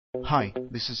Hi,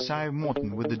 this is Sive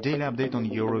Morten with the daily update on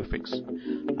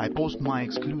EuroFX. I post my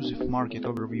exclusive market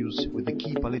overviews with the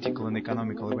key political and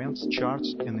economical events,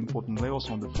 charts and important levels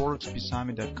on the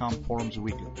ForexPeaceArmy.com forums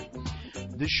weekly.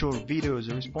 This short video is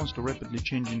a response to rapidly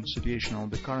changing situation on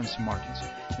the currency markets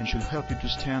and should help you to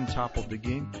stay on top of the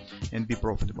game and be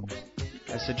profitable.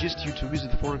 I suggest you to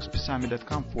visit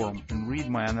ForexPeaceArmy.com forum and read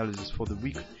my analysis for the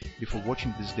week before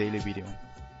watching this daily video.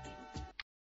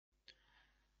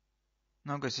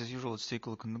 Now guys, as usual, let's take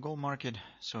a look on the gold market.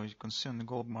 So as you can see on the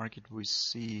gold market, we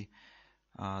see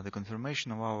the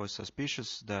confirmation of our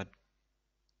suspicions that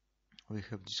we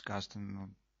have discussed in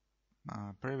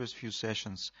previous few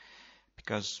sessions,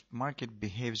 because market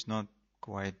behaves not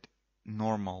quite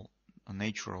normal or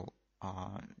natural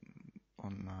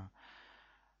and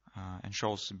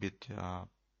shows a bit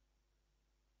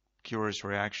curious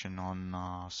reaction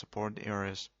on support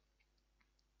areas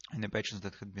and the patterns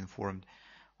that had been formed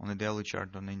on the daily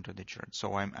chart, on the intraday chart.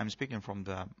 So I'm speaking from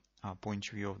the point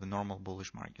of view of the normal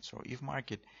bullish market. So if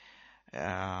market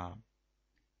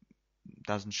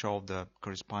doesn't show the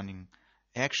corresponding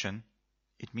action,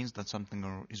 it means that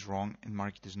something is wrong and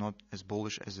market is not as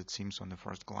bullish as it seems on the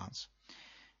first glance.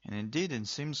 And indeed, it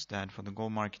seems that for the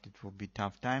gold market it will be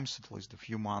tough times, at least a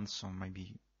few months or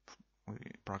maybe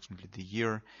approximately the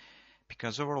year,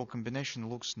 because overall combination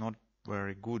looks not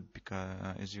very good, because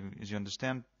as you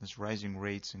understand, there's rising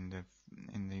rates in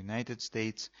the United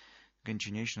States,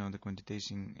 continuation of the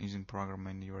quantitative easing program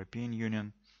in the European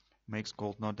Union makes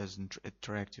gold not as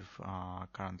attractive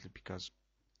currently, because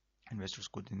investors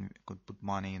could put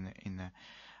money in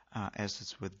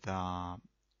assets with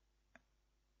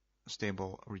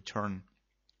stable return,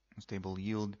 stable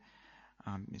yield,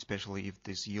 especially if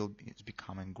this yield is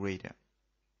becoming greater.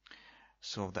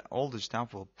 So all this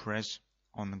stuff will press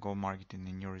on the gold market in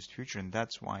the nearest future, and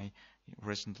that's why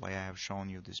recently I have shown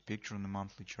you this picture on the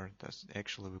monthly chart that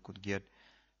actually we could get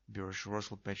bearish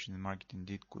reversal patch in the market.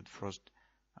 Indeed could first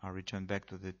return back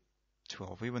to the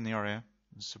 12 even area,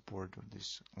 the support of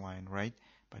this line, right?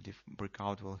 But if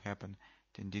breakout will happen,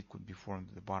 it indeed could be formed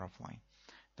the butterfly.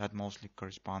 That mostly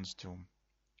corresponds to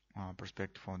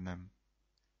perspective on the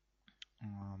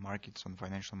markets, on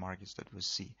financial markets that we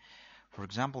see. For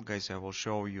example, guys, I will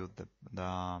show you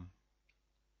the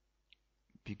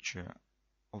picture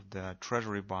of the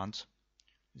treasury bonds,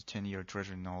 the 10-year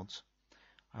treasury notes.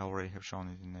 I already have shown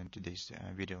it in today's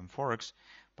video on Forex,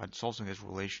 but it also has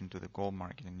relation to the gold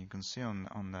market. And you can see on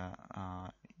the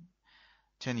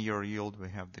 10-year yield, we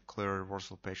have the clear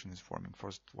reversal pattern is forming.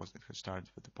 First was it has started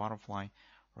with the butterfly.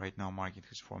 Right now, market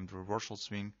has formed a reversal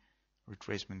swing.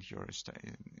 Retracement here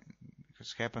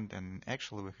has happened, and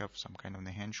actually we have some kind of the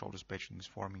hand shoulders pattern is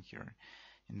forming here,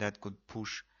 and that could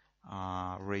push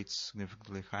rates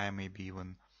significantly higher, maybe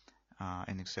even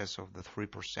in excess of the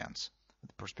 3%,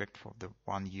 the perspective of the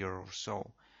 1 year or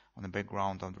so, on the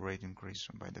background of the rate increase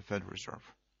by the Fed Reserve.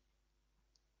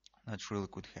 That really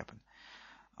could happen.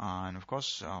 And of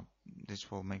course,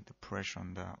 this will make the pressure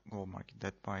on the gold market.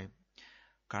 That why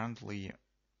currently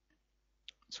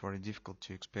it's very difficult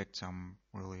to expect some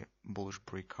really bullish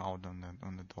breakout on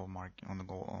the gold market, on the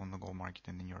gold market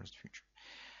in the nearest future.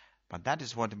 But that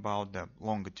is what about the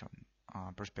longer term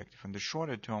perspective. In the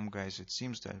shorter term, guys, it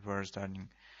seems that we're starting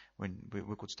when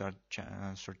we could start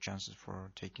chances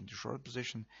for taking the short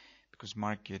position, because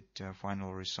market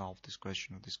finally resolved this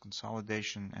question of this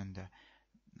consolidation and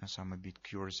some a bit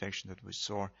curious action that we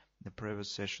saw in the previous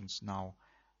sessions now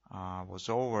was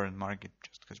over, and market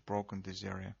just has broken this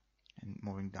area and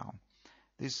moving down.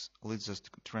 This leads us to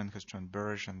trend has turned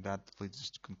bearish, and that leads us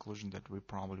to conclusion that we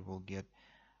probably will get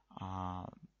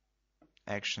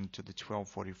action to the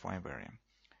 1245 area.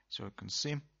 So you can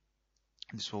see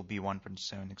this will be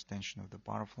 1.7 extension of the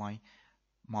butterfly,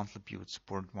 monthly pivot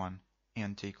support 1,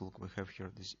 and take a look, we have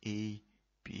here this A,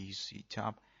 B, C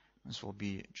top. This will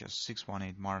be just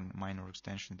 618 minor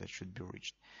extension that should be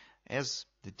reached. As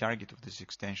the target of this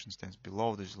extension stands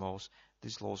below these lows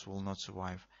will not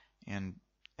survive, and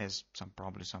as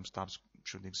probably some stops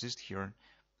should exist here,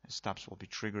 as stops will be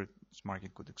triggered, this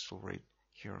market could accelerate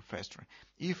here faster.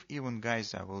 If even,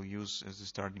 guys, I will use as the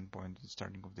starting point the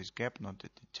starting of this gap, not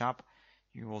at the top,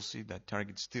 you will see that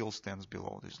target still stands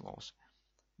below these lows.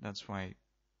 That's why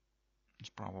it's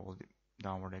probably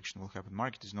downward action will happen.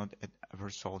 Market is not at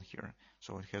oversold here,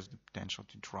 so it has the potential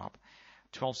to drop.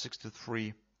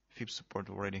 1263 fib support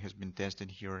already has been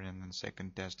tested here, and in the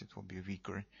second test it will be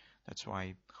weaker. That's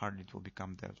why hardly it will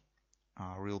become the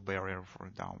real barrier for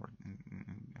a downward, and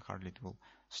hardly it will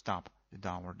stop the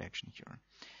downward action here.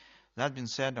 That being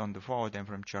said, on the forward time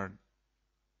frame chart,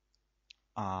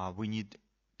 we need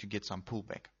to get some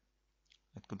pullback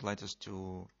that could lead us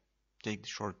to take the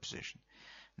short position.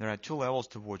 There are two levels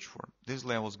to watch for. These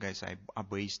levels, guys, are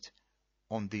based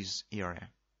on this area.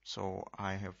 So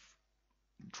I have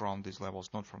drawn these levels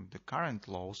not from the current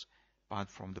lows, but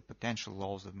from the potential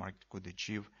lows that market could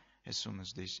achieve as soon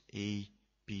as this A,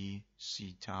 B,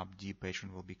 C top D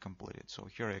pattern will be completed. So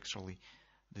here actually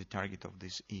the target of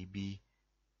this AB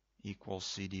equals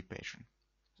CD pattern.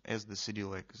 As the CD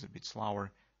leg is a bit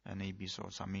slower than AB, so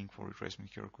some meaningful retracement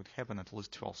here could happen. At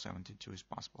least 1272 is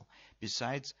possible.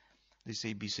 Besides, this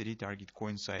ABCD target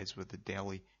coincides with the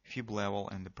daily fib level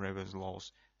and the previous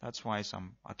lows. That's why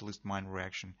some at least minor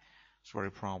reaction is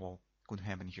very probable could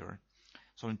happen here.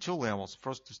 So in two levels,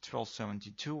 first is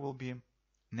 1272 will be,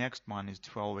 next one is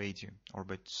 1280, or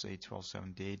better to say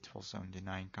 1278,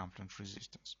 1279 confidence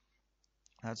resistance.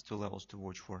 That's two levels to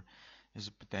watch for as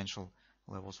a potential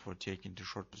levels for taking the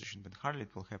short position, but hardly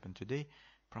it will happen today.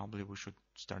 Probably we should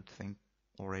start to think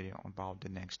already about the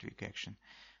next week action.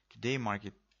 Today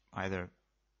market either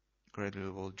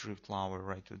gradually will drift lower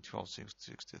right to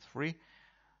 1263.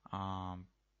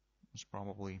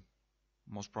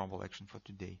 Most probable action for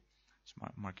today. So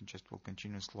market just will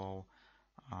continue slow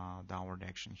downward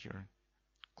action here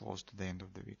close to the end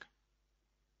of the week.